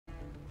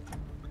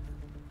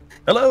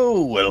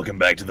Hello, welcome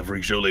back to the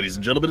Freak Show, ladies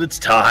and gentlemen. It's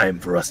time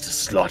for us to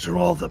slaughter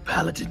all the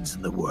paladins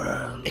in the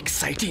world.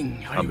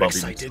 Exciting! Are I'm you Bumpy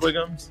excited?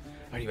 McSquigums.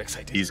 Are you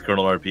excited? He's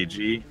Colonel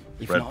RPG,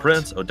 If Red not-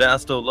 Prince,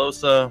 Odasto,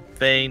 Losa,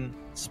 Fane,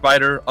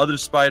 Spider, Other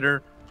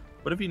Spider.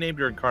 What have you named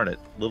your incarnate?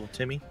 Little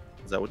Timmy?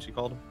 Is that what you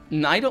called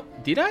him? I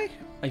don't. Did I?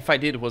 If I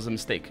did, it was a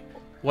mistake.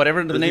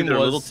 Whatever the It's name either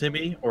was. Little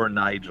Timmy or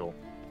Nigel.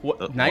 What,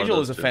 one of Nigel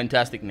those is a two.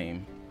 fantastic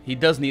name. He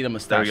does need a There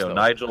mustache. we go. Though.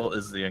 Nigel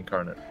is the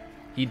incarnate.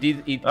 He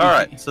did. All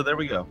right, so there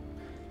we go.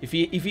 If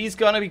he's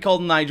gonna be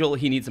called Nigel,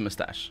 he needs a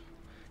mustache.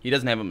 He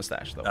doesn't have a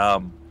mustache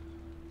though.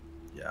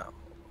 Yeah.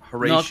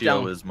 Horatio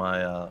Knockdown. is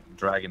my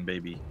dragon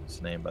baby's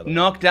name, by the way.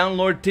 Knock down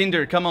Lord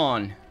Tinder. Come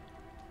on.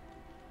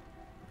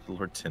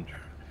 Lord Tinder.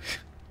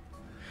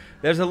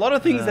 There's a lot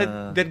of things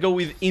that go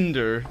with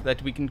Inder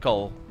that we can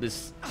call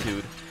this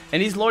dude.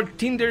 And he's Lord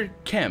Tinder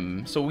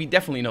Kem, so we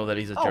definitely know that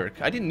he's a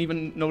jerk. I didn't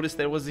even notice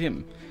there was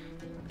him.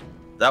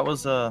 That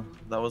was a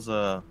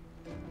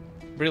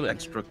Brilliant.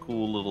 extra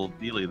cool little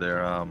dealie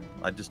there.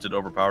 I just did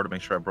overpower to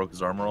make sure I broke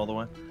his armor all the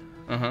way.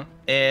 Uh-huh.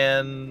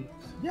 And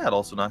yeah, it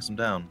also knocks him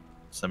down.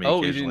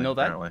 Oh, you didn't know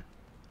that? Apparently.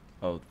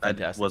 Oh, I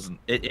fantastic. wasn't.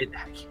 It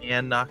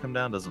can knock him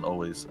down, doesn't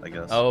always, I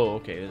guess. Oh,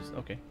 okay.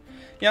 Okay.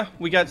 Yeah,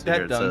 we got So that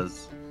here it done.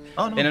 says-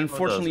 oh, no, And it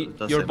unfortunately,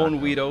 does your say Bone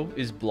knockdown. Widow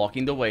is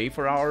blocking the way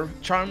for our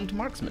charmed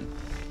marksman.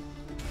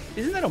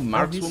 Isn't that a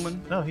markswoman?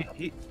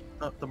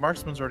 No, the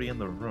marksman's already in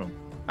the room.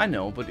 I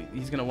know, but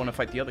he's gonna want to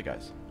fight the other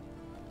guys.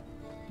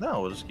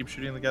 No, we'll just keep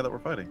shooting the guy that we're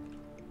fighting.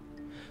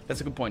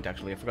 That's a good point,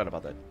 actually. I forgot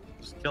about that.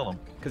 Just kill him.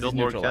 'Cause Kill he's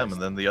Lord Kem, neutralized.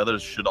 and then the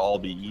others should all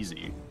be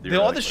easy.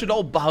 The others should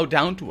all bow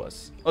down to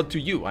us. Oh, to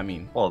you, I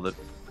mean. Well, there's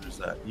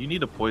that. You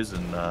need to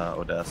poison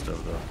Odasto,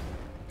 though,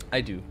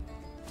 I do.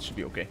 It should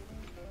be okay.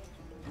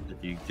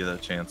 if you get a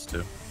chance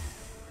to.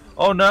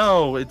 Oh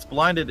no, it's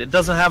blinded. It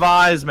doesn't have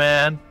eyes,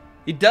 man.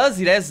 It does.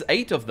 It has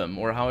 8 of them,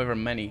 or however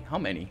many. How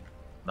many?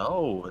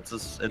 No, it's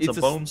a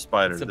bone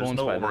spider. It's a There's bone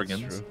no spider.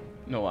 organs. That's true.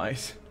 No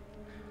eyes.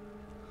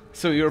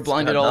 So you're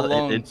blinded got all nothing-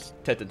 along. it's-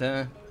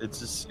 Ta-ta-ta. It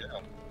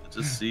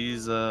just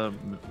sees,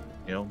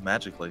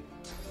 magically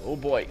Oh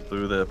boy.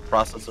 through the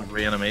process of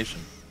reanimation.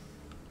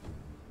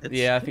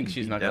 Yeah, I think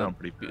she's not down gonna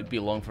pretty bad. be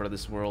long for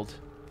this world.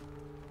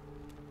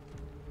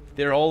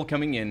 They're all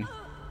coming in.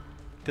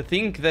 To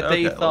think that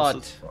they Okay, thought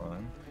this is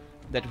fine.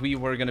 that we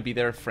were gonna be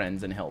their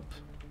friends and help.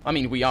 I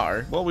mean, we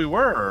are. Well, we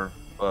were,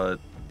 but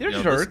They're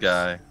this jerks.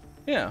 guy,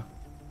 Yeah.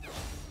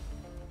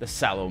 The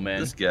sallow man.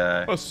 this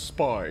guy, A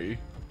spy.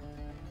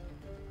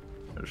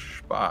 a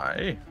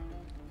spy.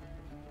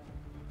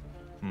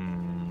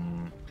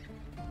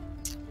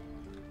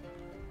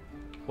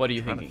 What are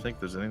you I don't thinking? think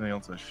there's anything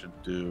else I should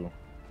do.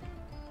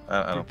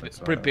 I don't think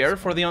so. Prepare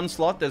for the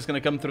onslaught that's gonna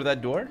come through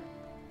that door?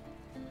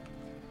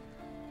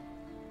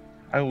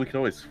 I mean, we could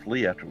always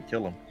flee after we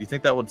kill him. Do you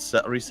think that would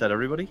reset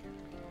everybody?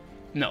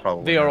 No,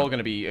 Probably they are not. all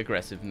gonna be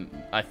aggressive.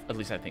 At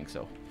least I think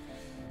so.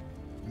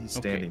 He's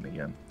Okay. standing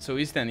again. So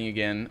he's standing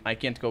again. I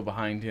can't go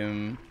behind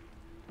him.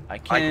 I I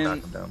can knock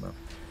can. him down though.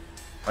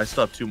 I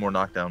still have 2 more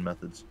knockdown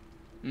methods.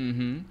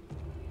 Mm-hmm.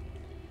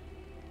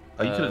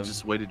 Oh, you could Um, have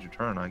just waited your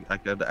turn. I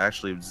could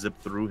actually zip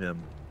through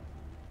him,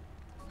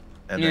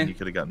 and Yeah. then you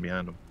could have gotten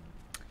behind him.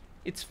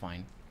 It's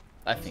fine.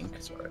 I think.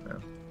 That's all right,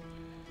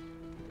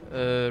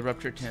 man.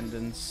 Rupture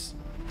tendons.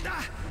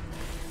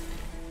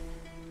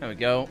 There we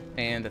go.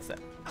 And that's that.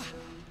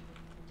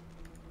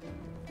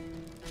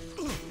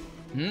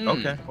 Hmm.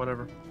 Okay,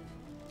 whatever.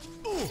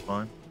 It's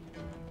fine.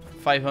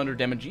 500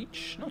 damage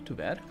each. Not too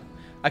bad.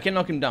 I can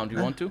knock him down. Do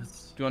you want to? Do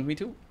you want me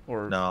to?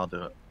 Or No, I'll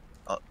do it.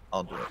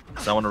 I'll do it.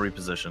 'Cause I want to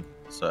reposition.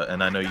 So,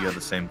 and I know you have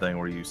the same thing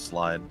where you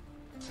slide.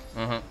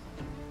 Uh-huh.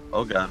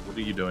 Oh God, what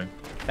are you doing?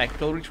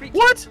 Tactical retreat.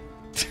 What?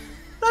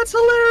 That's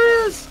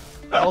hilarious.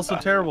 Also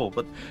terrible,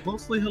 but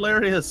mostly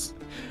hilarious.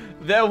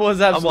 That was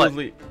like,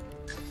 absolutely.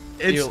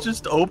 It's Heal.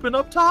 just open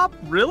up top,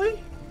 really?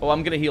 Oh,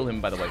 I'm gonna heal him,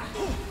 by the way.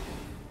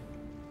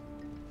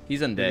 He's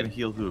You're gonna undead.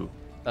 heal who?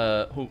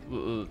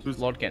 Who's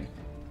Lord Ken?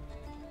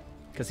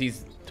 Because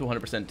he's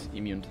 200%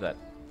 immune to that.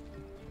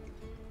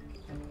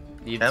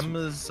 It's- Kem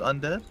is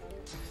undead?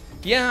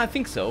 Yeah, I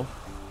think so.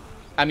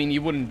 I mean,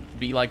 you wouldn't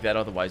be like that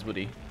otherwise, would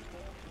he?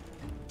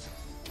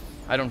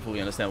 I don't fully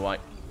understand why.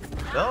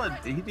 No,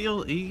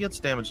 he gets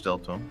damage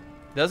dealt to him.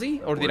 Does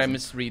he? Or did I Poison.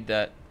 misread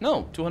that?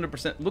 No,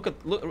 200%.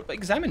 Look,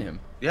 examine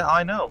him. Yeah,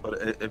 I know,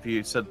 but if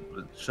you said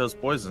it shows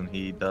poison,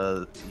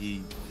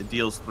 it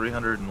deals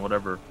 300 and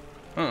whatever.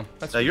 Huh,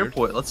 that's Now your weird.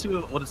 point. Let's see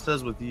what it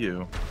says with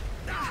you.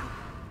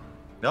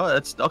 No,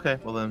 it's okay.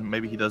 Well then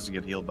maybe he doesn't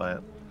get healed by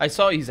it I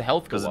saw his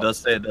health go because it up. does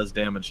say it does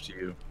damage to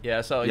you. Yeah,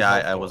 I saw his Yeah,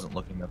 health I go wasn't up.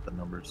 looking at the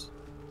numbers.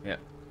 Yeah.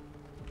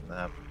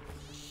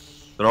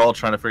 They're all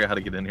trying to figure out how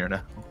to get in here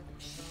now.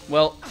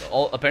 Well,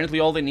 apparently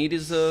all they need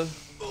is a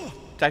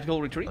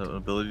tactical retreat. An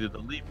ability to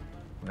leap.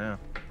 Yeah.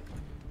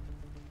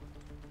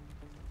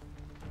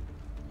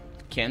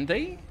 Can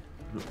they?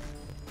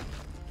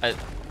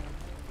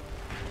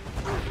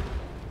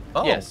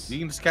 Oh, Yes. you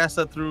can just cast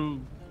that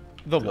through.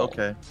 The wall.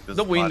 Okay.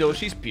 The window logic.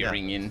 she's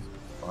peering in.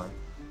 Fine.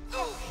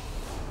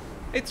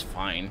 It's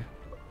fine.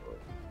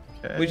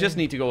 Okay. We just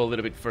need to go a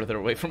little bit further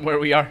away from where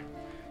we are.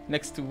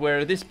 Next to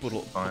where this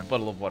puddle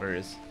of water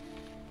is.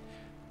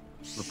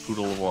 The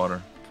poodle of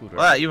water.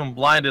 Ah, even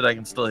blinded, I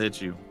can still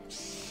hit you.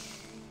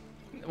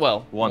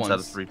 Well, once out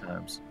of 3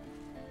 times.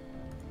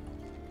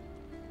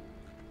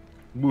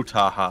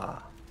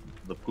 Mutaha.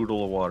 The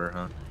poodle of water,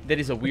 huh? That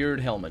is a weird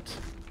helmet.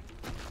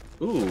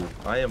 Ooh,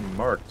 I am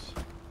marked.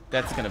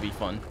 That's gonna be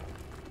fun.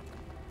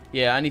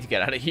 Yeah, I need to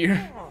get out of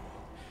here.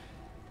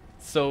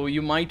 So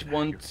you might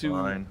want to...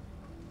 Fine.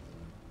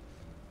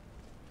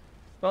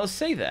 Well,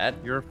 say that.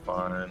 You're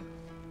fine.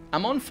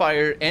 I'm on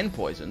fire and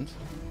poisoned.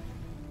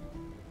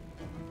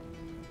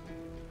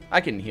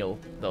 I can heal,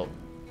 though.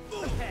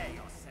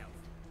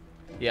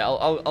 Yeah,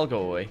 I'll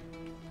go away.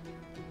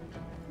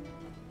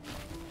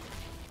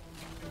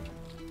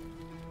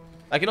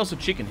 I can also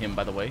chicken him,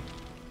 by the way.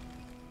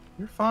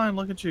 You're fine.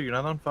 Look at you. You're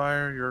not on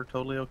fire. You're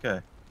totally okay.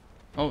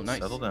 Oh, nice.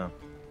 Settle down.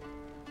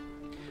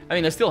 I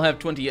mean, I still have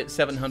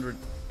 2,700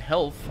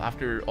 health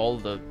after all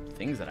the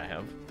things that I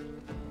have.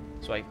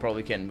 So I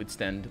probably can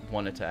withstand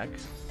 1 attack.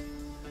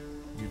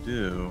 You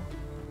do.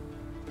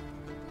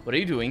 What are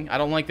you doing? I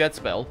don't like that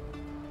spell.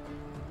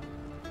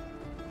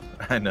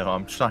 I know.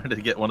 I'm trying to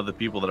get one of the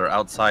people that are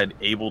outside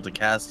able to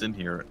cast in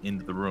here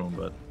into the room,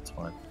 but it's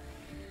fine.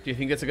 Do you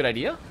think that's a good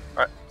idea?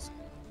 All right.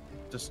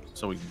 Just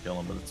so we can kill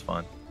them, but it's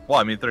fine. Well,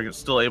 I mean, if they're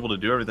still able to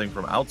do everything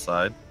from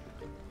outside,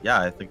 yeah,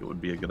 I think it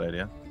would be a good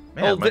idea.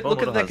 Man, oh,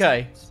 look at that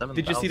guy. 7,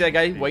 Did you see that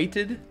guy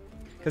waited?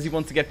 Because he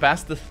wants to get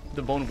past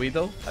the Bone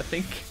Widow, I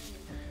think.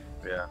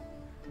 Yeah.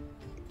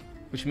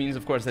 Which means,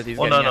 of course, that he's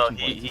getting getting no, action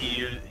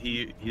points.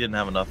 He didn't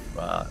have enough.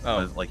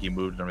 Like he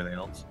moved and everything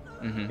else.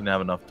 He didn't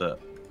have enough to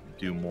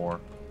do more.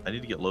 I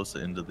need to get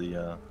Losa into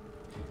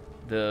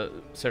the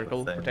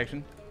circle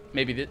protection.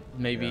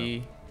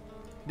 Maybe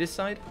this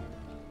side.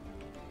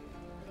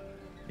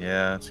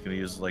 Yeah, it's gonna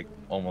use like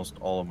almost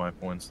all of my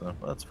points though.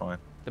 But that's fine.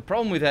 The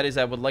problem with that is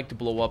I would like to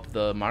blow up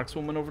the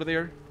markswoman over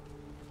there.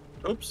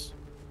 Oops.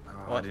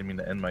 Oh, I didn't mean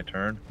to end my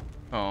turn.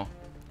 Oh.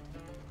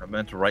 I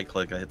meant to right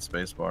click. I hit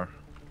spacebar.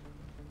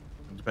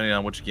 Depending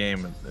on which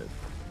game.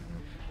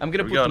 I'm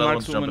gonna put the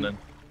markswoman.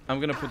 I'm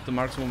gonna put the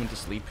markswoman to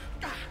sleep.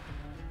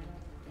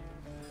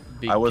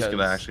 I was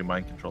gonna actually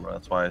mind control her.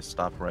 That's why I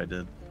stopped where I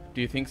did.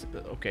 Do you think? So?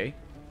 Okay.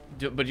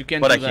 But you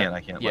can't. But do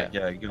I can't. Yeah. Like,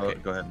 yeah.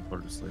 Go ahead and put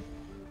her to sleep.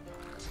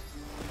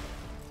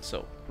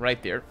 So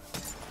right there.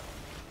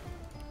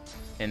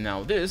 And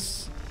now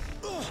this.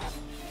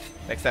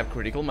 Backstab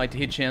critical. My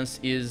hit chance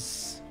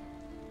is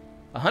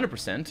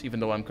 100%, even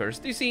though I'm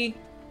cursed. Do you see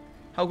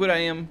how good I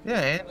am?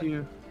 Yeah,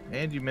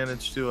 and you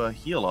managed to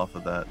heal off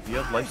of that. Do you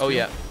have life steal? Oh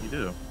yeah, you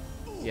do.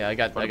 Yeah, I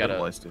got a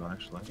life steal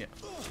actually. Yeah.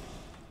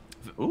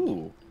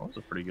 Ooh, that was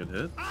a pretty good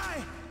hit.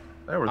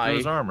 There, we're through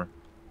his armor.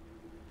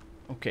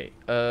 Okay.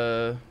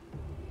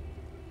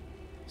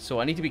 So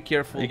I need to be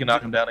careful. You can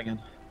knock him down again.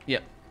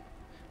 Yeah,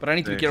 but I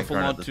need to be careful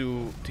not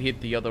to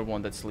hit the other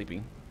one that's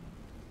sleeping.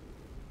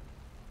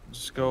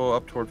 Just go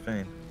up toward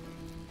Fane.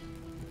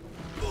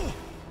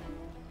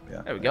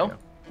 Yeah. There we go.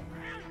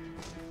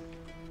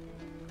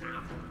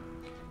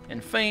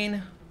 And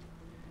Fane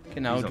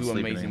can now do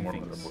amazing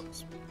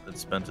things. It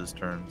spent his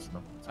turns.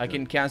 No, I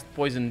can cast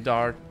Poison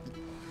Dart.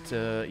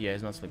 Yeah,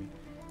 he's not sleeping.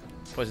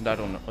 Poison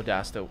Dart on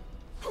Odasto.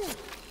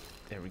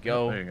 There we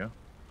go. There you go.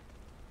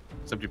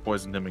 Except you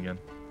poisoned him again.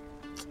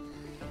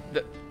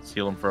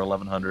 Heal him for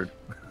 1100.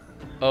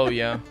 Oh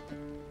yeah.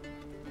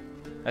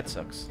 That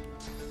sucks.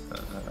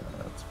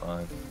 That's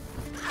fine.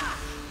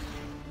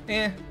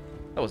 That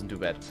wasn't too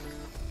bad.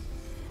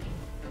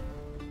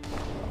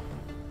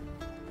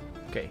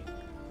 Okay.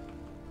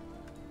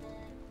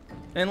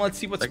 And let's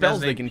see what spells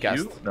they can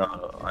cast.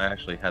 No, I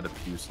actually had a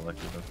pew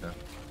selected. Okay.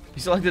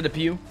 You selected a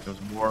pew? It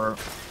was more.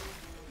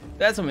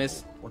 That's a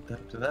miss. What the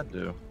heck did that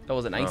do? That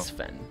was an ice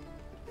fan.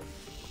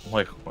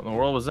 Like, what in the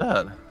world was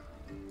that?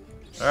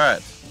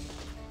 Alright.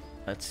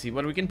 Let's see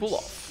what we can pull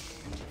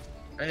off.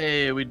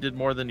 Hey, we did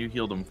more than you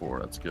healed him for.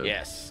 That's good.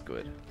 Yes,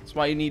 good. That's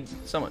why you need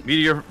someone.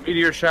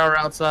 Meteor shower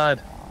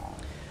outside.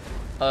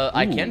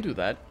 I can do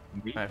that,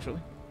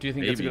 actually. Do you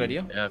think that's a good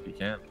idea? Yeah, if you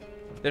can.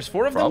 There's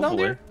 4 of them down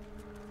there?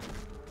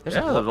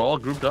 Yeah, they're all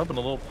grouped up in a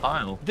little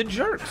pile. The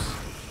jerks.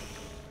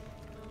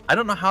 I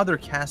don't know how they're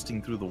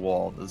casting through the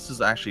wall. This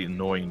is actually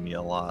annoying me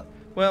a lot.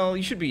 Well,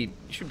 you should be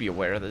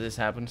aware that this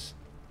happens.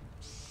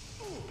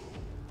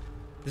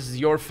 This is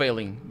your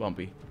failing,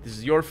 Bumpy. This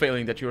is your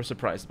failing that you're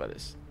surprised by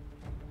this.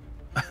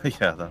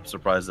 Yeah, I'm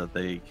surprised that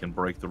they can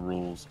break the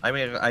rules. I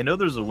mean, I know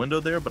there's a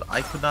window there, but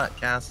I could not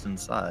cast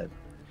inside.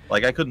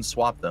 Like, I couldn't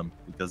swap them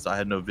because I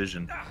had no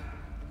vision.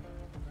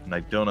 And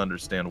I don't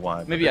understand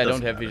why. Maybe I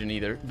don't have vision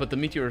either, but the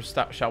meteor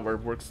shower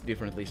works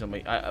differently. So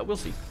we'll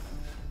see.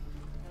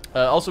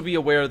 Also be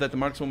aware that the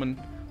markswoman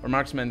or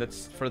marksman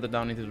that's further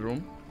down into the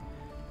room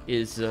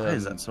is... Why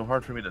is that so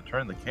hard for me to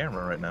turn the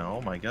camera right now?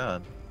 Oh my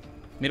god.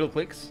 Middle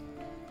clicks?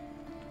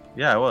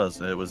 Yeah, it was.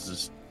 It was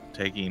just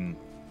taking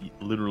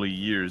literally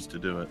years to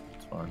do it.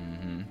 It's fine.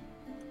 Mm-hmm.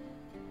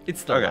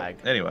 It's the lag.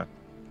 Anyway.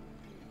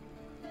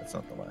 That's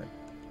not the lag.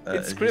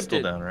 It's scripted. He's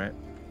still down, right?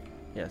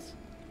 Yes.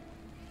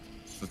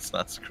 It's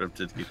not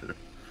scripted either.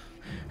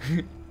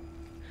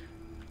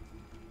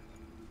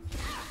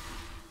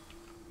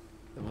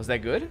 Was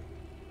that good?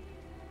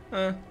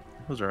 It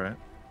was alright.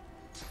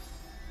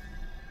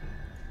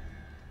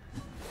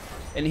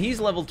 And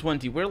he's level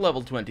 20, we're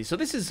level 20, so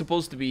this is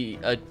supposed to be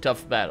a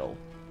tough battle.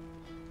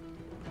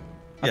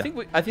 Yeah,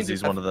 I think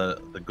he's one of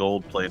the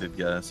gold-plated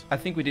guys. I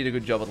think we did a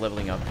good job at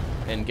leveling up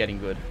and getting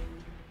good.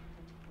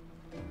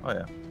 Oh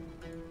yeah,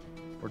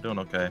 we're doing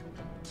okay.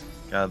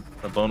 God,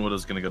 the Bone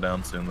Widow's gonna go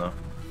down soon though.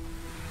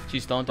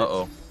 She's taunted.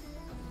 Uh-oh.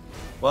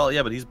 Well,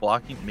 yeah, but he's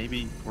blocking.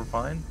 Maybe we're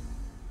fine.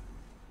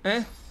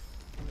 Eh?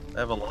 I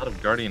have a lot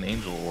of Guardian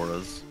Angel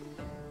auras.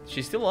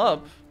 She's still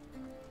up.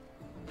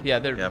 Yeah,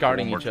 they're Yeah, for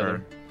guarding one more each other,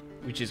 turn.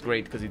 which is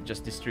great because it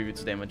just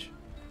distributes damage.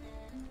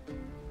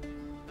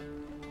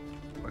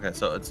 Okay,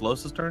 so it's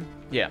Los's turn?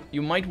 Yeah,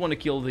 you might want to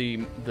kill the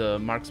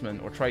marksman,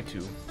 or try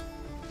to.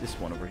 This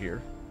one over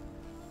here.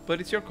 But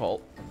it's your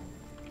call.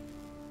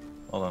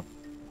 Hold on.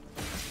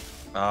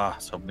 Ah, I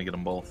was hoping to get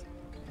them both.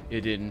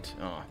 You didn't.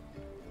 Oh.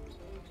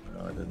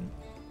 No, I didn't.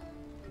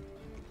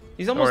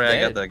 He's almost Don't worry,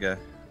 dead. I got that guy.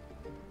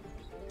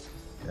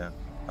 Yeah,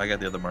 I got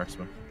the other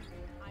marksman.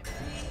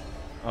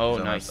 Oh, He's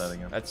on my nice. side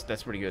again.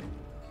 That's pretty good.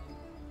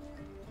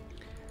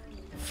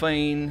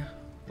 Fane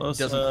Los,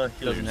 doesn't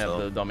heal have yourself,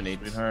 the dominate.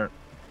 sweetheart.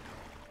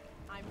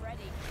 I'm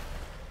ready.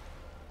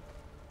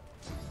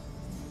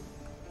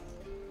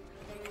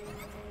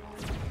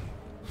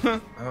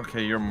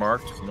 Okay, you're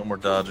marked. No more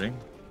dodging.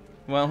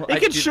 Well, He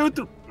can shoot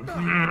through.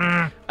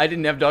 I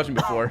didn't have dodging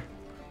before.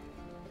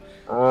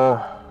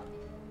 Oh,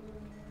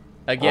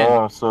 Again,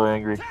 I'm so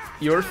angry.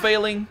 you're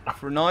failing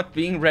for not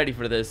being ready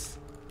for this.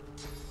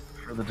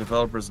 For the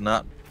developers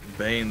not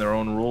obeying their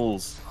own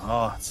rules.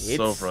 Oh, it's so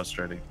It's-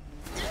 frustrating.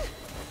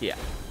 Yeah.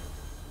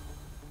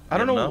 I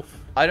don't know. Enough?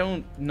 I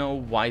don't know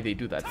why they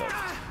do that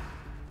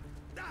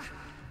though.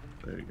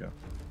 There you go.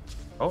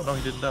 Oh no,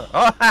 he didn't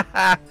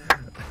die.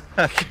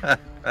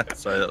 Oh,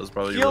 sorry, that was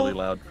probably Kill- really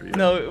loud for you.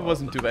 No, it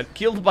wasn't too bad.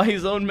 Killed by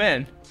his own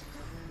men.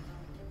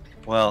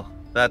 Well,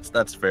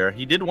 that's fair.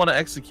 He did want to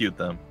execute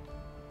them.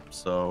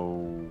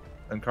 So,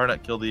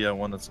 Incarnate, kill the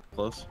one that's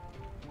close.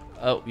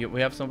 Oh, we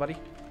have somebody?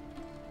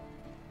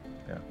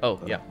 Yeah. Oh,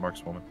 the yeah.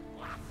 Mark's woman.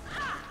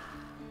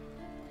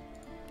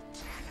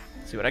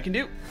 See what I can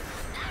do.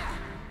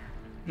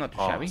 Not too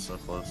Oh, shabby. so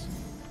close.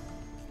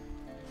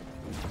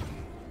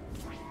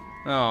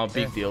 Oh,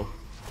 big Eh. deal.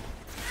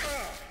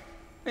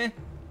 Eh.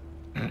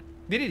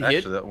 Did it Actually,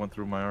 hit? that went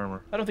through my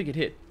armor. I don't think it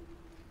hit.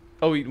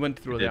 Oh, it went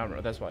through It the did.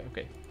 armor. That's why.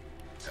 Okay.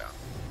 Yeah.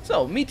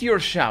 So, meteor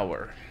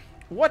shower.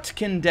 What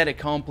can that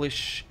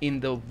accomplish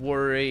in the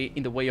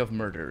way of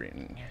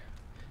murdering?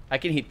 I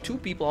can hit 2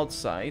 people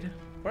outside.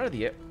 Where are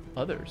the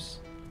others?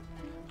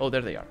 Oh,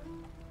 there they are.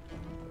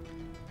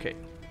 Okay.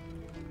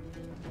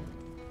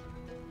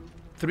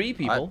 3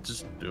 people.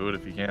 Just do it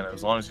if you can,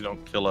 as long as you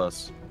don't kill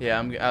us.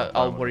 Yeah,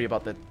 I'll worry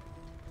about that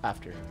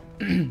after.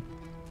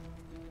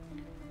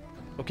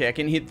 Okay, I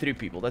can hit 3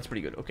 people. That's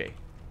pretty good. Okay.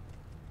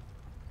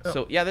 Oh.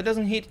 So, yeah, that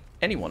doesn't hit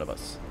any one of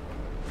us.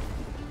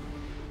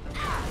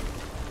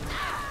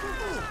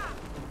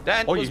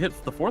 That Oh, was... you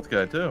hit the 4th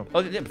guy too. Oh,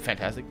 yeah,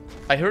 fantastic.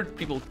 I heard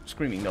people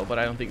screaming, though, but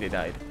I don't think they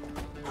died.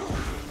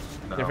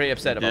 No, They're very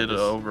upset you about did this.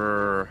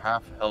 over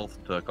half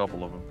health to a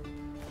couple of them.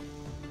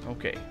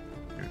 Okay.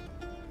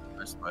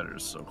 My spider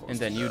is so close. And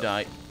then to you death.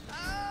 die.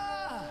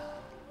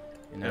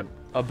 And Yep.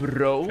 a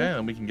bro. Okay,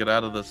 and we can get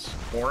out of this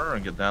corner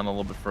and get down a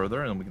little bit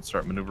further, and then we can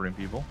start maneuvering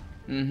people.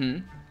 Mm-hmm.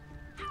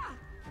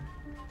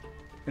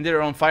 And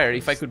they're on fire.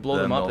 If I could blow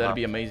Then them up, they'll that'd have-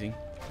 be amazing.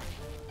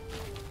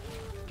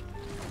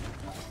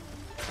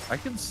 I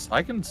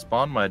can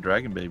spawn my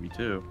dragon baby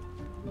too,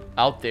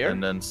 Out there?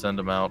 and then send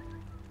him out.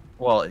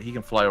 Well, he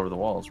can fly over the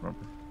walls.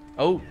 Remember?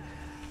 Oh,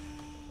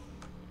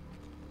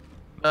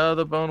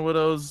 The Bone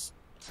Widow's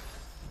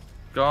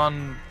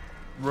gone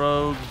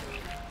rogue.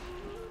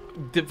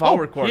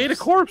 devour Oh, corpse. he ate a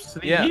corpse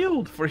and he Yeah,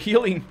 healed. for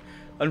healing.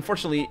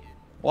 Unfortunately,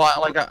 Well,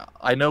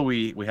 I know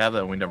we have that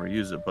and we never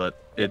use it,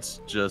 but it's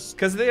just.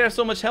 because they have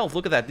so much health.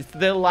 Look at that. It's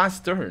their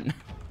last turn.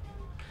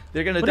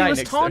 They're gonna But die he was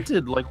next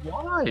taunted. Like,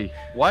 why?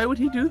 Why would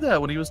he do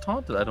that when he was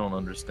taunted? I don't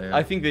understand. turn.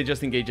 I think they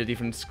just engage a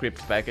different script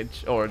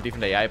package or a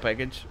different AI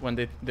package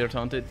when they're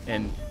taunted.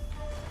 And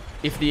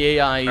if the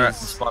AI is... Alright,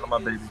 spawn him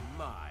on, baby.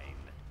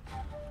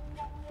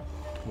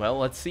 Well,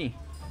 let's see.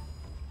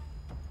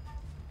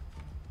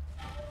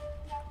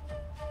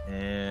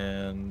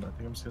 And I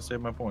think I'm just gonna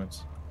save my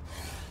points.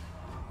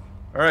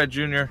 Alright,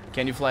 Junior.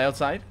 Can you fly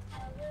outside?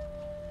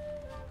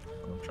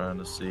 I'm trying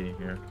to see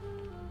here.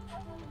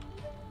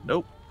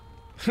 Nope.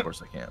 Of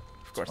course I can't.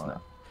 Of course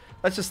not.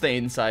 Let's just stay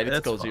inside. It's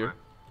It's cozier.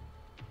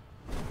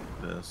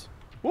 It is.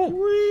 Whoa!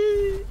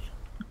 Whee!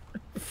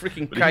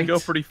 Freaking But he kite. can go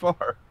pretty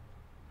far.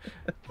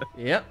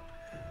 Yep.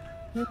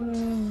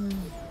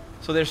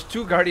 So there's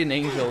 2 guardian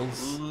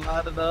angels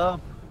Light it up.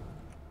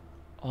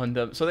 on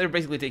them. So they're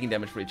basically taking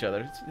damage for each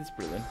other. It's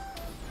brilliant.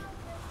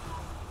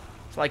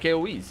 It's like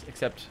AoEs,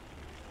 except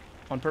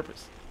on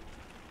purpose.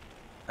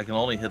 I can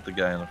only hit the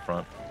guy in the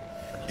front.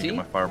 I can't See? get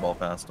my fireball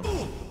past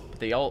him. But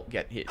they all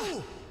get hit.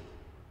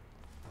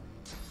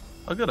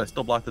 Oh, good. I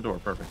still blocked the door.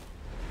 Perfect.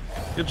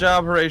 Good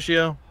job,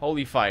 Horatio.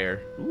 Holy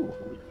fire. Ooh,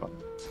 holy fuck.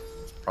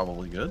 That's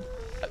probably good.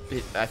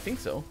 I think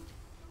so.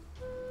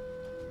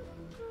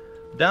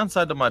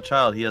 Downside to my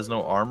child, he has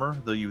no armor,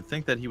 though you would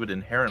think that he would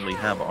inherently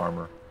have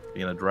armor,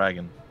 being a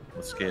dragon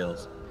with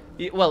scales.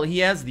 Well, he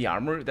has the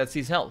armor. That's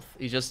his health.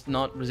 He's just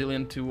not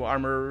resilient to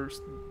armor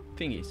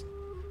thingies,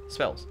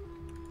 spells.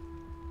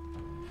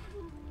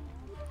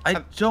 I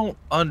don't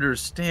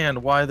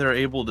understand why they're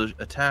able to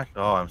attack.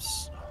 Oh, I'm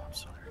so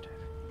irritated.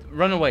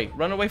 Run away.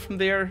 Run away from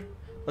there.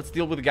 Let's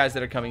deal with the guys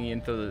that are coming in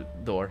through the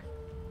door.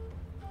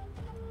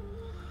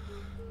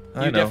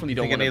 I You know. definitely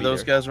don't think want any to of be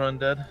those there. guys are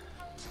undead?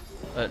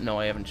 No,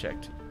 I haven't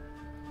checked.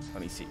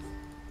 Let me see.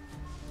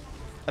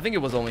 I think it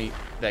was only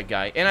that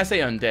guy. And I say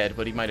undead,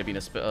 but he might have been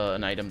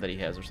an item that he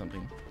has or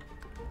something.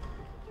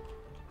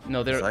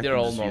 No, they're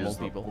all normal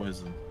people.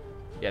 Poison.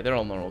 Yeah, they're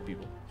all normal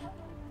people.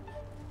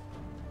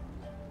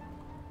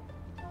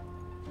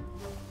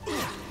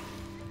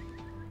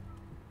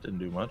 Didn't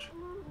do much.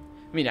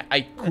 I mean,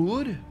 I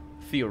could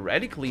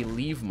theoretically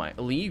leave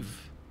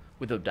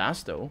with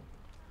Odasto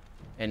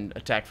and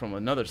attack from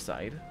another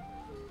side.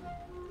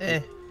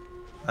 I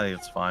think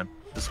it's fine.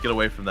 Just get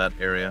away from that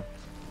area.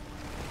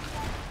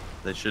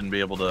 They shouldn't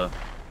be able to.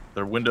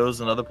 There are windows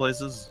in other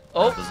places.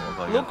 Oh, That doesn't look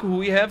like look it. who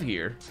we have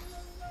here.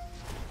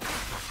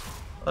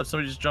 Oh, did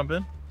somebody just jump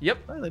in? Yep,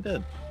 Oh, they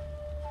did.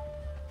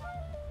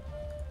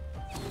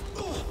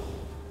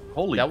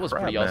 Holy that was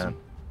crap, pretty man. awesome.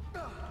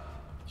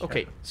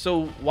 Okay,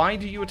 so why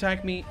do you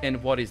attack me,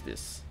 and what is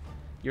this?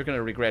 You're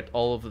gonna regret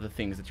all of the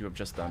things that you have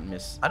just done,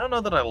 miss. I don't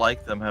know that I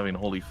like them having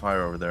holy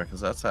fire over there,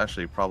 because that's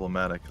actually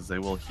problematic, because they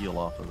will heal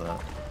off of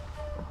that.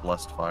 Or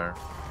blessed fire.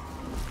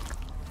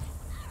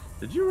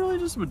 Did you really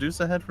just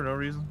Medusa head for no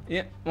reason?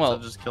 Yeah, well,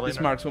 just killing this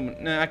her? markswoman...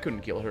 Nah, I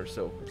couldn't kill her,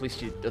 so at least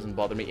she doesn't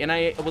bother me. And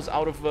I was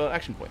out of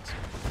action points.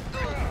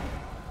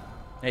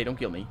 Hey, don't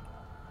kill me.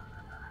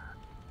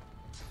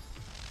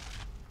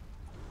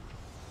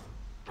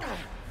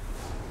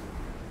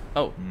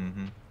 Oh.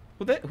 Mm-hmm.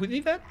 Who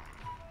did that?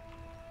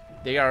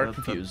 They are That's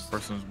confused. The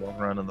person who's walking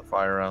around in the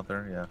fire out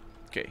there, yeah.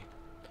 Okay.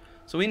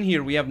 So in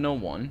here we have no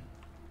one.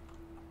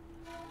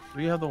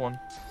 We have the one.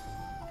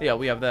 Yeah,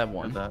 we have that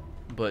one. Did that.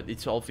 But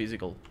it's all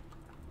physical.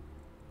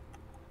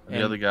 And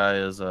the other guy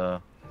is,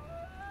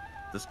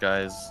 this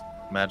guy's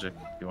magic.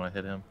 If you want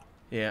to hit him.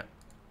 Yeah.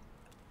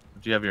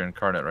 Do you have your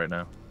incarnate right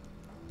now?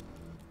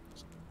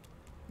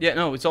 Yeah,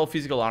 no, it's all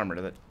physical armor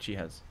that she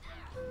has.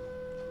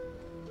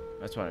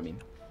 That's what I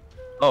mean.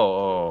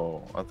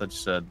 Oh, I thought you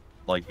said,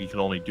 like, you can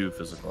only do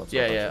physical. That's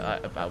what I thought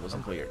you Yeah, I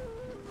wasn't clear.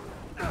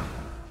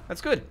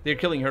 That's good. They're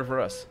killing her for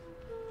us.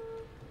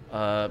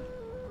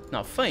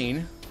 Now,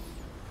 Fane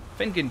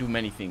can do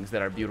many things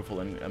that are beautiful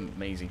and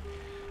amazing.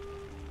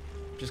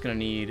 Just gonna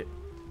need...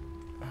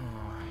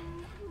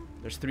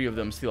 there's 3 of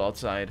them still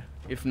outside,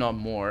 if not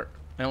more.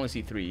 I only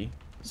see 3.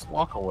 Just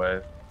walk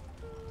away.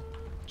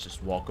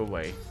 Just walk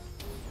away.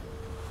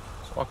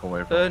 Just walk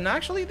away from No,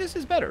 actually, this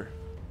is better.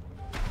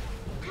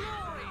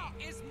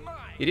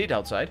 He did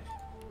outside.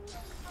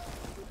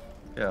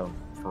 Yeah,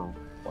 for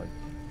like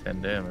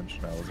 10 damage.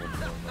 Now was more than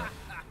that.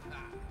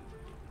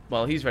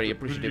 Well, he's very Who did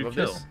appreciative you of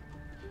kill? this.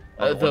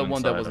 Oh, The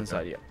one that inside, was okay.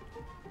 inside, yeah.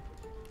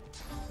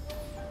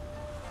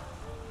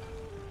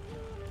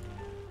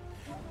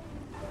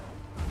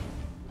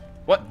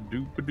 What?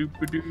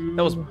 Doop-a-doop-a-doo.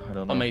 That was I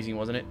don't know. amazing,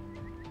 wasn't it?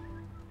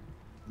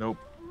 Nope.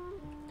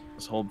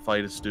 This whole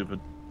fight is stupid.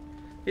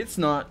 It's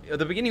not.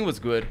 The beginning was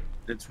good.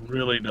 It's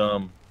really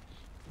dumb.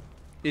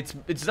 It's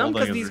dumb whole thing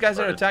because is these guys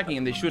are retarded. attacking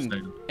and they I shouldn't,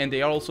 understand. and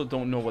they also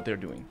don't know what they're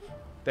doing.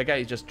 That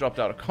guy just dropped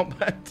out of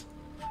combat.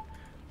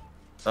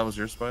 That was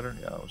your spider?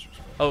 Yeah, that was your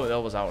spider. Oh, that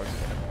was ours.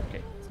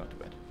 Okay, it's not too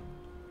bad.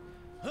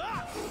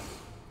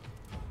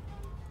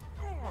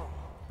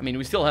 I mean,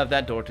 we still have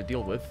that door to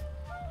deal with.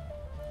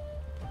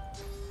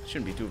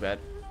 Shouldn't be too bad.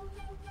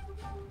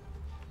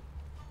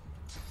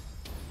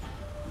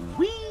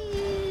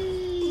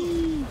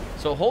 Whee!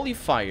 So Holy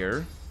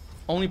Fire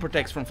only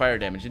protects from fire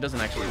damage. It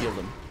doesn't actually heal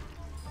them.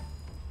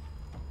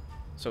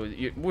 So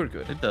we're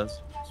good. It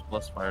does. It's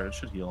blessed fire. It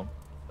should heal him.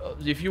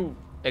 If you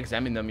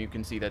examine them, you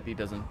can see that he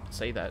doesn't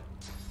say that.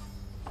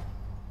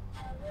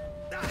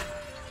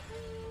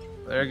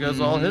 There goes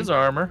all his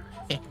armor.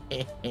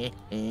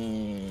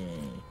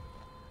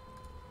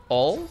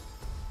 All?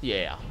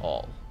 Yeah,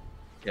 all.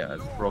 Yeah,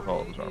 I broke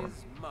all of his armor.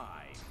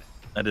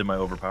 I did my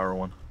overpower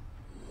one.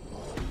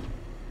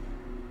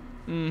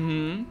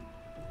 Mm-hmm.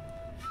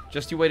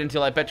 Just you wait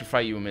until I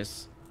petrify you,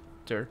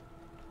 mister.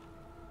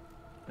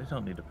 I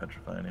don't need to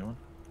petrify anyone.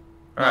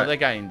 No, Alright, that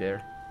guy in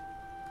there.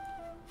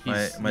 my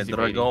he's evading.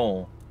 dragon.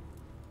 Or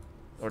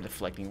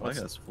deflecting. Well, I What's...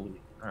 guess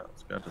fully. Alright,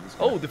 let's go to this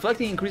guy. Oh,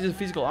 deflecting increases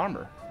physical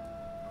armor.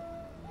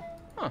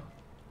 Huh.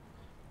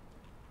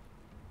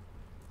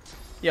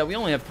 Yeah, we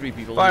only have 3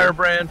 people. here.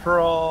 Firebrand for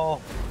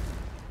all!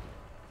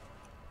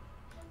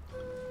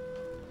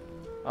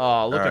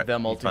 Oh, look Alright, at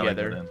them all he finally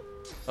got together. in.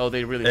 Oh,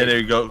 they really. And there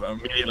you go,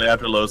 immediately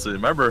after Losa.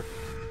 Remember,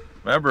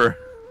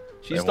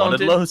 She's they wanted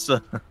taunted.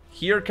 Losa.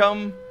 Here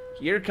comes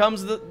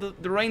the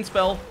rain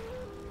spell.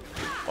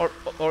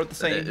 Or the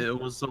same.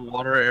 It was a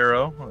water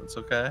arrow. It's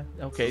okay.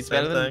 Okay, the it's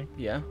better same than thing.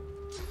 yeah.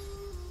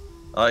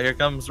 Oh, here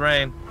comes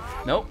rain.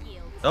 Nope.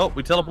 Oh,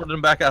 we teleported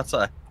him back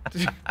outside.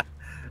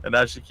 And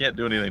now she can't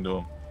do anything to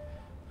him.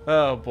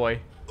 Oh boy.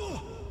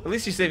 At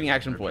least you're saving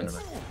action points.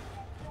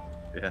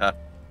 Yeah.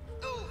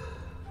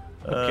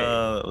 Okay.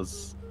 That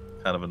was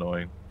kind of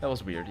annoying. That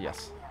was weird,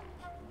 yes.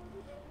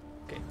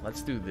 Okay,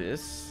 let's do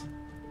this.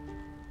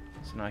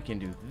 So now I can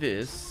do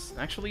this.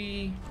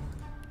 Actually...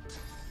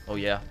 Oh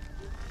yeah.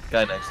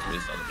 Guy next to me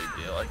is not a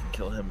big deal. I can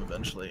kill him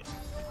eventually.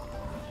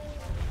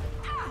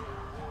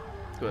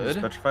 Good.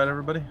 Just petrified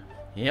everybody?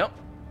 Yep.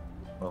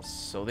 Well,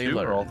 So they 2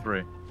 learn. or all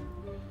 3?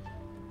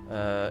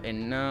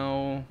 And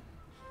now...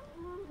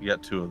 You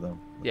got 2 of them.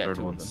 The Yeah, third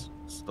 2 of one's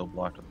still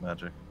blocked with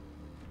magic.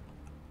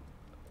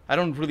 I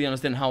don't really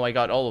understand how I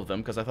got all of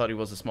them, because I thought it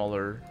was a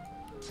smaller...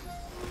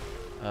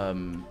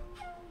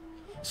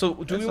 So,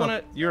 do we want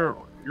to...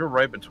 You're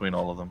right between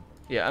all of them.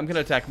 Yeah, I'm going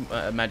to attack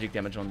magic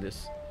damage on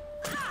this.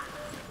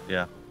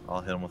 Yeah,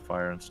 I'll hit him with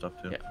fire and stuff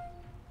too. Yeah.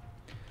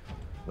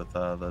 With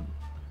the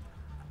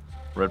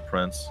red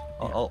prince.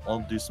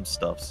 I'll do some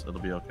stuffs. It'll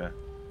be okay.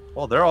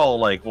 Well, they're all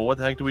like, well, what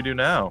the heck do we do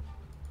now?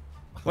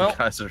 Well, the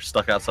guys are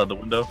stuck outside the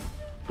window.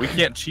 We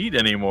can't cheat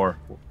anymore.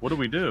 What do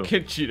we do?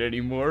 Can't cheat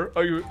anymore.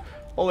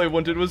 All I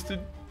wanted was to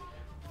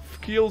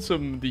kill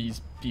some of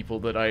these people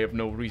that I have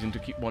no reason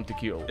to want to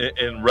kill.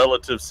 In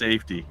relative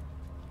safety.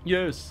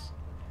 Yes.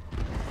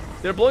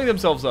 They're blowing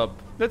themselves up.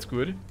 That's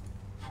good.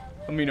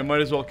 I mean, I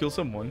might as well kill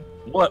someone.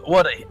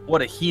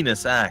 What a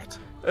heinous act.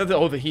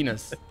 Oh, the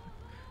heinous.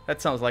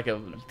 That sounds like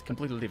a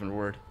completely different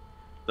word.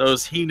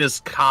 Those heinous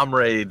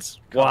comrades.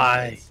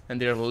 Why?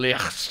 And they're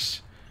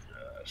licht.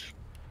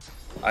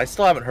 I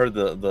still haven't heard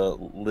the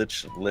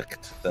lich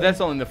licht thing.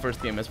 That's all in the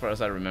first game, as far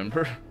as I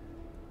remember.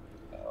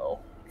 Oh,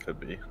 could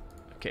be.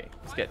 Okay,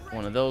 let's get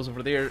one of those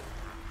over there.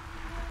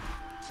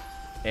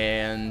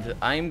 And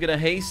I'm gonna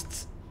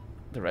haste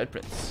the red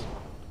prince.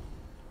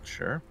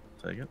 Sure,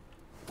 take it.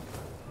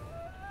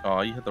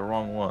 Oh, you hit the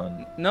wrong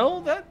one.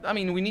 No, I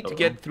mean, we need to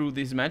get through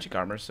this magic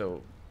armor,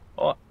 so...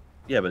 Oh,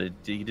 yeah, but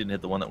he didn't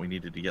hit the one that we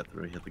needed to get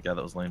through. He hit the guy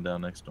that was laying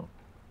down next to him.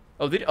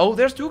 Oh, oh,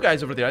 there's 2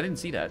 guys over there. I didn't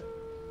see that.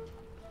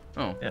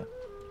 Oh. Yeah.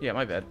 Yeah,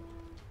 my bad.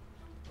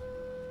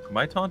 Am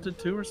I taunted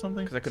too or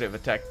something? Because I could have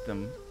attacked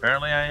them.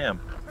 Apparently I am.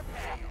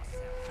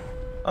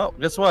 Oh,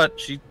 guess what?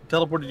 She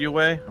teleported you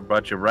away and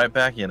brought you right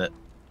back in it.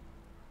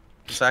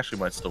 This actually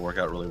might still work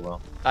out really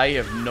well. I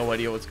have no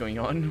idea what's going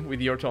on with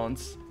your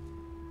taunts.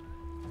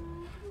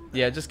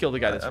 Yeah, just kill the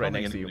guy that's right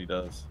next to you. I don't think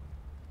anybody does.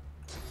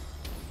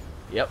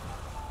 Yep.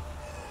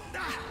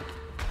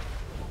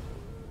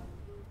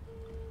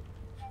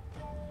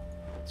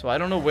 So I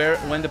don't know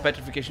when the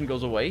petrification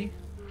goes away.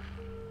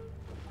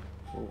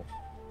 Cool.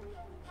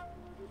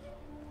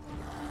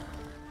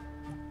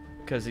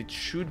 Because it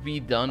should be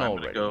done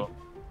already. I'm gonna go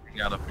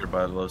hang out up here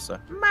by Losa.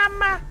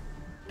 Mama!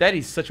 That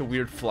is such a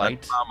weird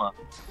flight. Mama.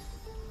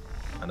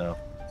 I know.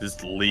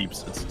 Just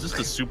leaps. It's just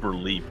a super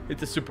leap.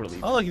 It's a super leap.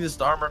 Oh, look, he just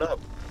armored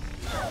up.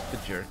 The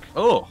jerk.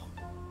 Oh.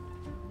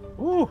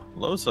 Ooh,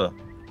 Losa.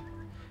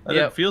 That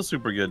didn't feel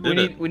super good, did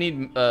it? We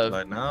need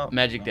no.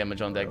 magic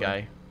damage on that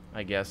guy,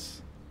 I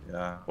guess.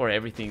 Yeah. Or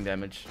everything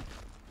damage.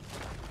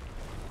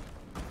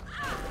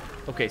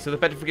 Okay, so the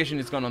petrification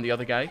is gone on the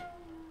other guy.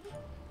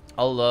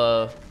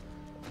 I'll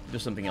do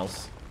something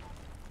else.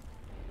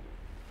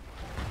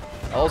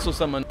 I'll also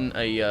summon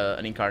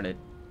an incarnate.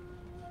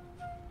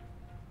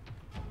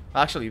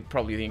 Actually,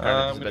 probably the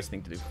incarnate is the best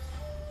thing to do.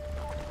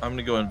 I'm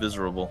gonna go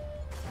invisible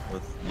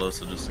with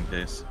Losa just in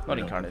case. Not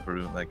incarnate.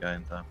 Through that guy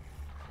in time.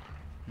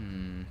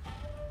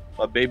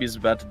 My baby's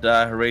about to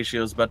die.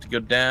 Horatio's about to go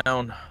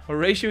down.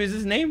 Horatio is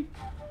his name?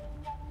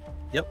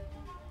 Yep.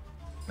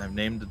 I've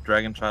named the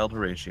dragon child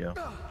Horatio.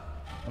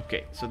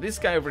 Okay, so this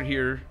guy over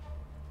here,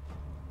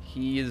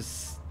 he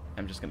is...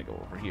 I'm just gonna go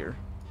over here.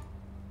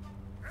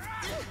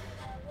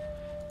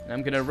 And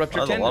I'm gonna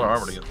rupture tendons. That's a lot of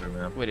armor to get through,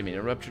 man. Wait a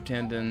minute, rupture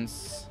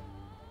tendons...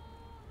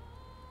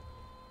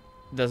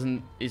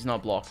 is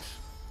not blocked.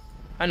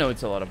 I know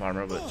it's a lot of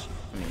armor, but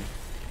I mean,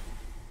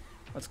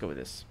 let's go with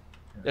this.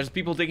 There's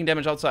people taking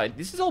damage outside.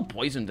 This is all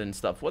poisoned and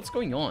stuff. What's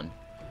going on?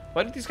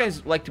 Why do these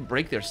guys like to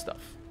break their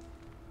stuff?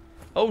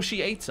 Oh,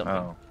 she ate something.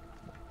 Oh.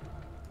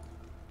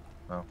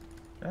 Oh.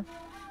 Yeah.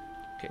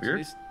 Okay,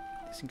 Weird. so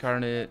this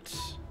incarnate,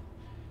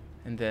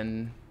 and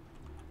then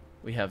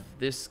we have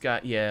this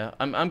guy. Yeah,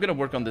 I'm gonna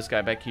work on this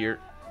guy back here.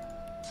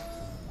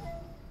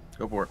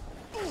 Go for it.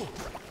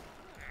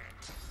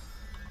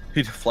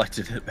 He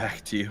deflected it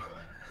back to you.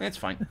 It's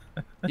fine.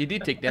 You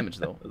did take damage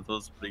though. That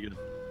was pretty good.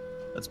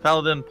 That's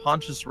Paladin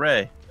Pontius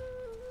Ray.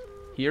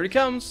 Here he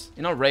comes.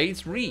 You know, Ray,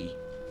 it's Ree.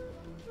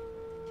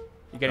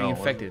 You're getting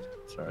infected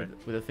Sorry.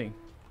 with a thing.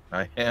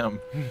 I am.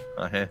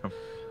 I am.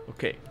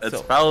 Okay, It's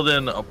so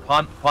Paladin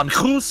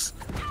Pontius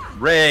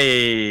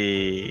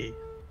Ray.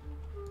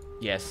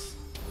 yes.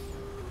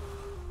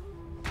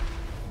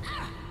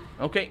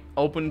 Okay,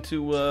 open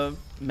to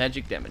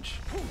magic damage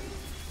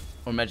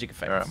or magic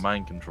effects. All right,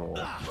 mind control.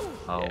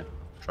 I'll Yeah.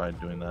 try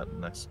doing that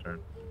next turn.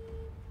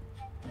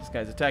 This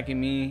guy's attacking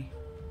me.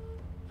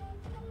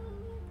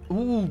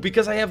 Ooh,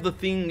 because I have the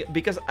thing.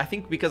 Because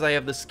I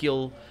have the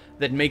skill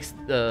that makes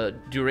the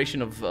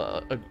duration of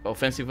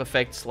offensive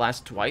effects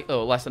last twice.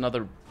 Last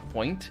another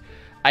point.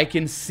 I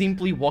can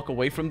simply walk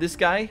away from this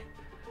guy,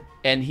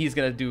 and he's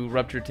gonna do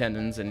ruptured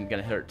tendons and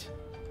gonna hurt.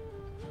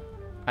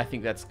 I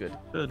think that's good.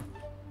 Good.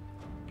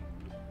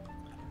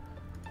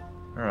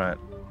 All right.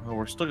 Well,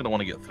 we're still gonna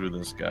want to get through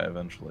this guy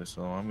eventually,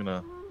 so I'm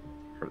gonna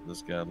hurt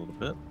this guy a little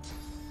bit.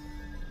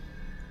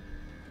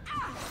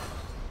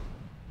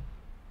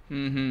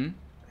 Mm-hmm.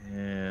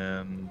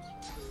 And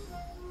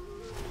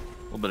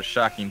a little bit of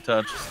shocking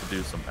touch just to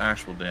do some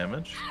actual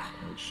damage.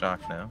 He's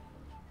shocked now.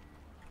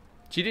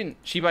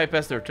 She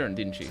bypassed her turn,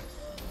 didn't she?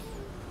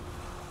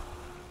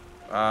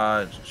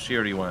 She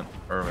already went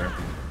earlier.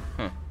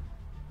 Huh.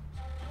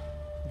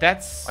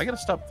 That's I gotta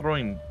stop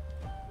throwing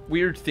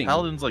weird thing.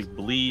 paladins like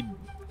bleed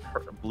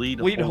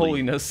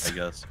holiness. I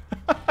guess.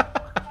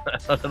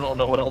 I don't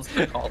know what else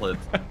to call it.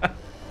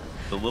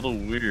 It's a little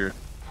weird.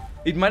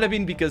 It might have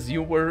been because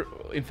you were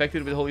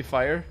infected with holy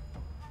fire.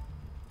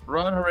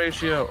 Run,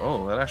 Horatio.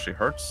 Oh, that actually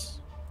hurts.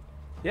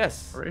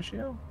 Yes.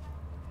 Horatio?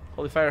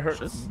 Holy fire hurts.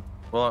 Shouldn't.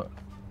 Well,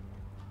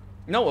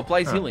 No,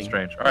 applies healing.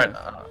 strange. All right.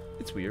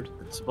 It's weird.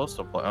 It's supposed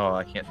to apply. Oh,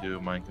 I can't do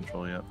mind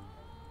control yet.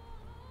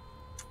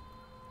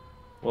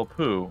 Well,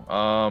 poo.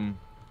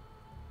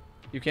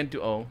 You can't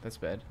do. Oh, that's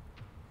bad.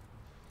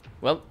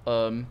 Well,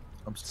 I'm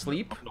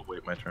sleep. I'm gonna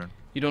wait my turn.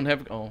 You don't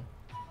have. Oh.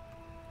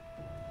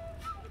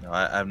 No,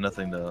 I have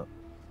nothing to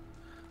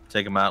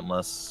take him out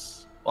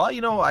unless. Well,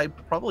 you know, I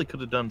probably could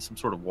have done some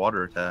sort of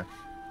water attack.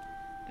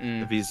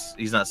 If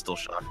he's not still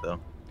shocked though.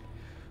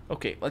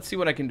 Okay, let's see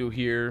what I can do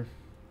here.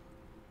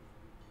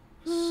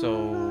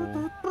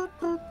 So.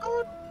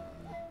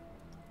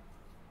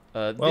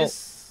 Well,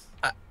 this.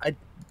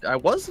 I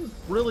wasn't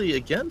really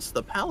against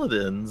the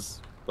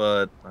paladins,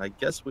 but I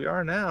guess we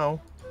are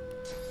now.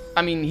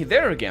 I mean,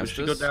 they're We against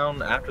should us. go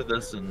down after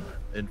this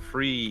and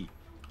free.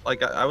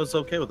 Like I was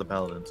okay with the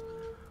paladins.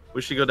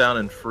 We should go down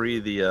and free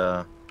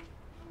the.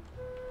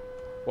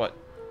 What?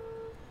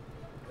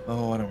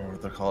 Oh, I don't remember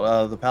what they're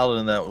called. The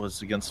paladin that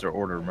was against their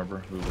order. Remember,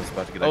 who was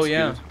about to get Oh executed?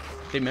 yeah,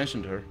 they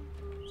mentioned her.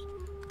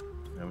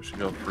 Yeah, we should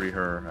go free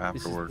her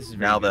afterwards. this is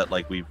very now good. that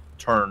like we've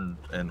turned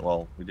and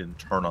well, we didn't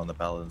turn on the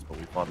paladins, but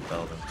we fought the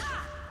paladins.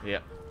 Yeah.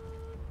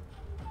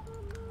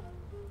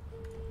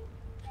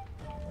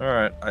 All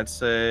right, I'd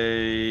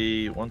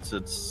say once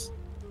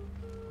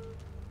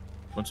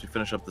we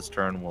finish up this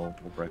turn, we'll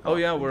break. Oh off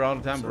yeah, and- we're out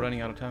of time. so- We're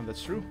running out of time.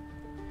 That's true.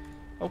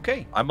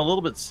 Okay. I'm a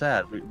little bit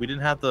sad. We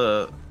didn't have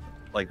the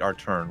like our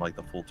turn, like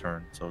the full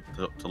turn. So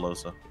to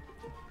Losa.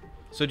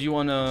 So do you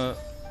want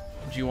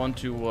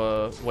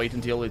to wait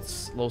until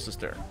it's Losa's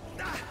turn?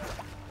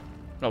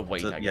 No,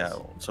 wait. So, I yeah. guess.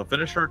 So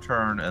finish her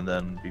turn, and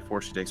then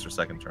before she takes her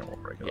second turn, we'll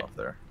break it Yeah. off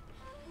there.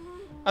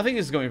 I think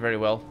this is going very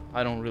well.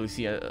 I don't really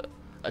see a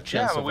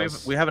chance Yeah, of but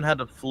us. we haven't had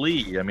to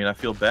flee. I mean, I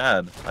feel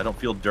bad. I don't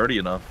feel dirty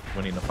enough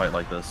winning a fight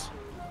like this.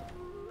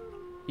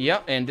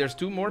 Yeah, and there's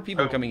 2 more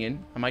people Oh. coming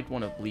in. I might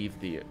want to leave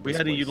the. We this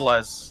had to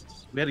place.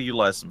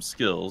 utilize some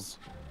skills.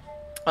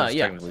 There's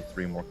Yeah. technically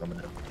 3 more coming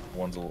in.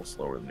 One's a little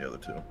slower than the other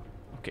 2.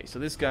 Okay, so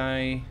this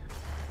guy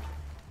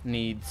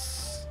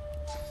needs.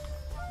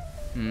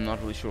 Not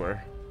really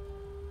sure.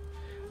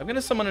 I'm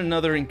gonna summon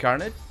another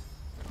incarnate,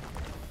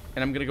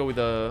 and I'm gonna go with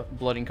a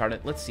blood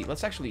incarnate. Let's see.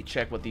 Let's actually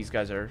check what these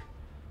guys are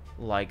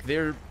like.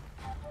 They're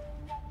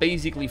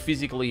basically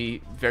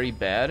physically very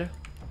bad,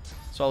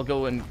 so I'll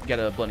go and get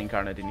a blood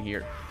incarnate in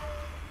here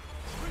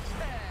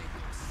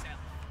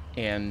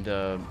and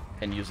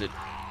use it.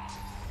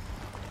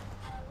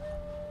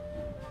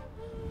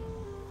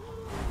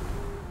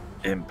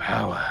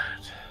 Empowered.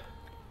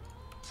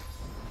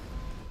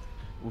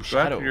 Ooh, Go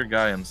shadow. after your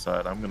guy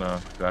inside. I'm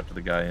gonna go after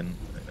the guy in.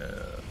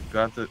 Go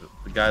after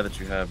the guy that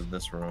you have in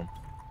this room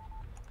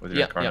with your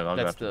Yeah, incarnate. yeah, I'll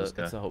go that's after the this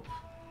guy. that's the hope.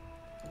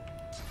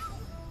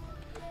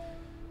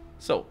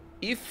 So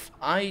if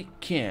I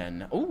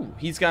can, oh,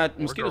 he's got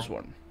mosquito girl.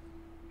 swarm.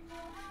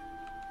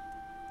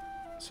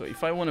 So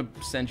if I want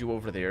to send you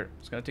over there,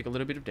 it's gonna take a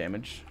little bit of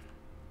damage.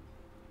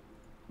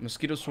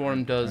 Mosquito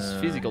swarm does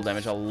physical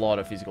damage, a lot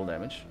of physical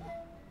damage.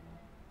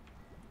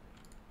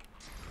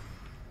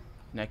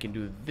 And I can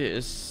do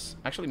this.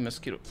 Actually,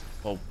 mosquito.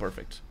 Oh,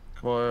 perfect.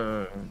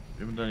 You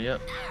haven't done it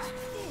yet?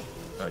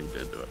 Oh, you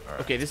did do it. All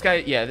right. Okay, this guy,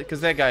 yeah, because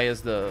that guy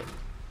has the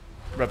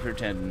ruptured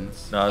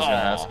tendons. No, I was gonna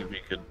Aw. ask if he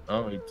could.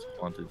 Oh, he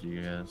taunted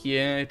you guys.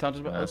 Yeah, it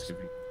taunted I about ask us. if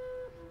he.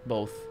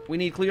 Both. We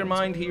need clear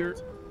mind here.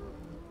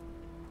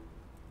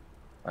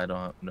 I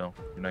don't. No,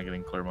 you're not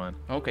getting clear mind.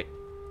 Okay.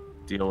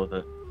 Deal with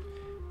it.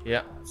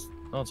 Yeah.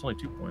 Oh, it's only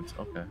 2 points.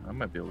 Okay, I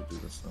might be able to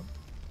do this then.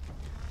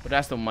 But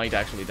Asto might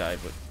actually die,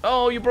 but...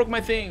 Oh, you broke my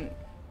thing!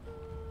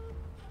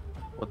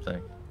 What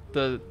thing?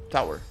 The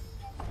tower.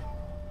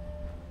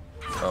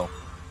 Oh.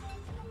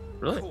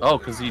 Really? Oh,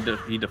 because he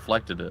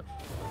deflected it.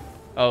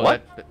 Oh,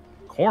 What? that...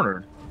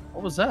 Cornered?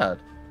 What was that?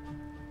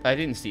 I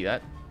didn't see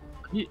that.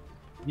 He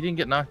didn't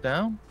get knocked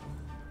down?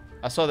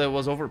 I saw that it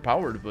was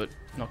overpowered, but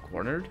not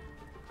cornered.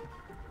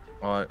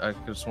 Oh, I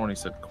could have sworn he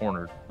said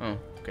cornered. Oh,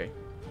 okay.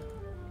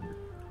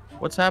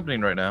 What's happening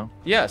right now?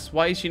 Yes,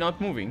 why is she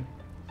not moving?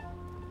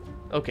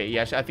 Okay,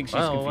 yeah, I think she's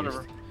Well, confused.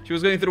 whatever. She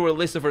was going through a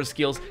list of her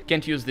skills.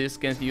 Can't use this,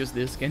 can't use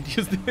this, can't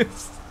use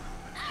this.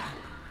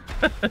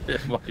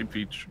 It might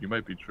be you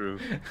might be true.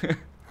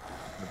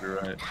 You're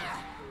right.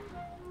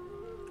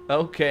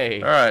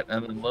 Okay. Alright,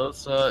 and then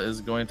Losa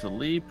is going to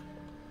leap.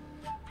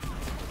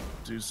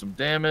 Do some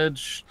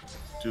damage.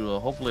 Do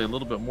hopefully a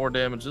little bit more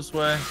damage this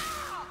way.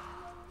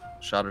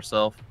 Shot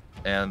herself.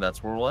 And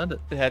that's where we'll end it.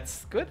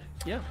 That's good,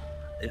 yeah.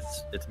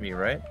 It's me,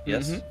 right?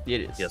 Yes? Mhm,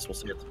 it is. Yes, we'll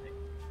see it's me.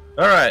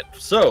 Alright,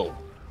 so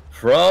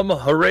from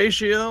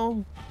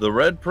Horatio, the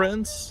Red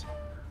Prince,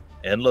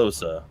 and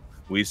Losa,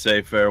 we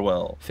say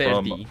farewell.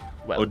 From Ferdi.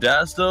 Well,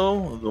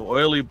 Odasto, the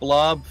Oily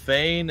Blob,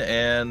 Fane,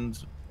 and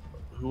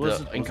who was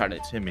The it?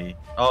 Incarnate. Timmy.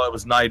 Oh, it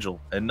was Nigel.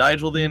 And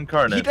Nigel the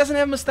Incarnate. he doesn't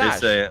have a They mustache.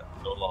 say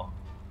so long.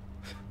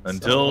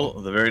 Until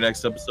the very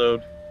next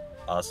episode,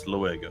 hasta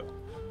luego.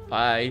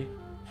 Bye.